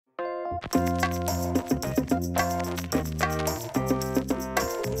My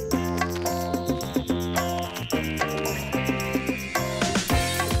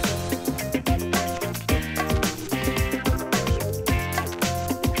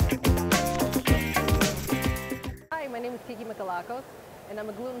name is KiKi's, and I'm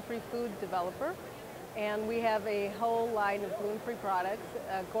a gluten-free food developer. And we have a whole line of gluten-free products,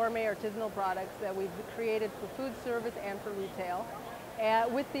 gourmet artisanal products that we've created for food service and for retail,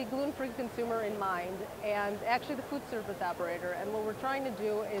 with the gluten-free consumer in mind, and actually the food service operator. And what we're trying to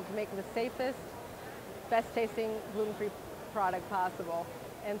do is make the safest, best-tasting gluten-free product possible.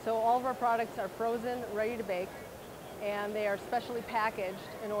 And so all of our products are frozen, ready to bake, and they are specially packaged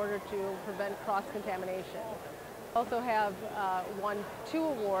in order to prevent cross-contamination. We also have won 2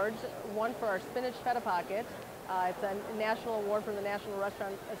 awards, one for our spinach feta pocket. It's a national award from the National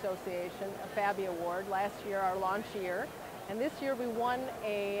Restaurant Association, a FAB award, last year, our launch year. And this year we won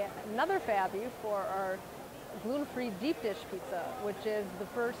another FAB for our gluten-free deep dish pizza, which is the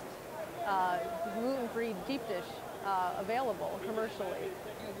first gluten-free deep dish available commercially.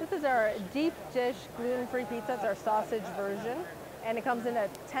 This is our deep dish gluten-free pizza. It's our sausage version, and it comes in a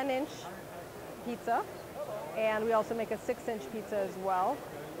 10-inch pizza. And we also make a 6-inch pizza as well.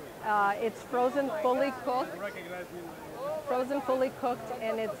 It's frozen, fully cooked,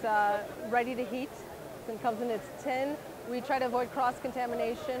 and it's ready to heat. It comes in its tin. We try to avoid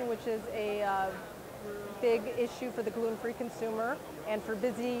cross-contamination, which is a big issue for the gluten-free consumer and for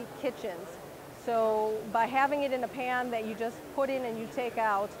busy kitchens. So by having it in a pan that you just put in and you take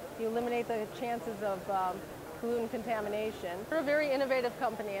out, you eliminate the chances of gluten contamination. We're a very innovative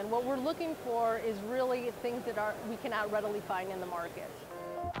company, and what we're looking for is really things that we cannot readily find in the market.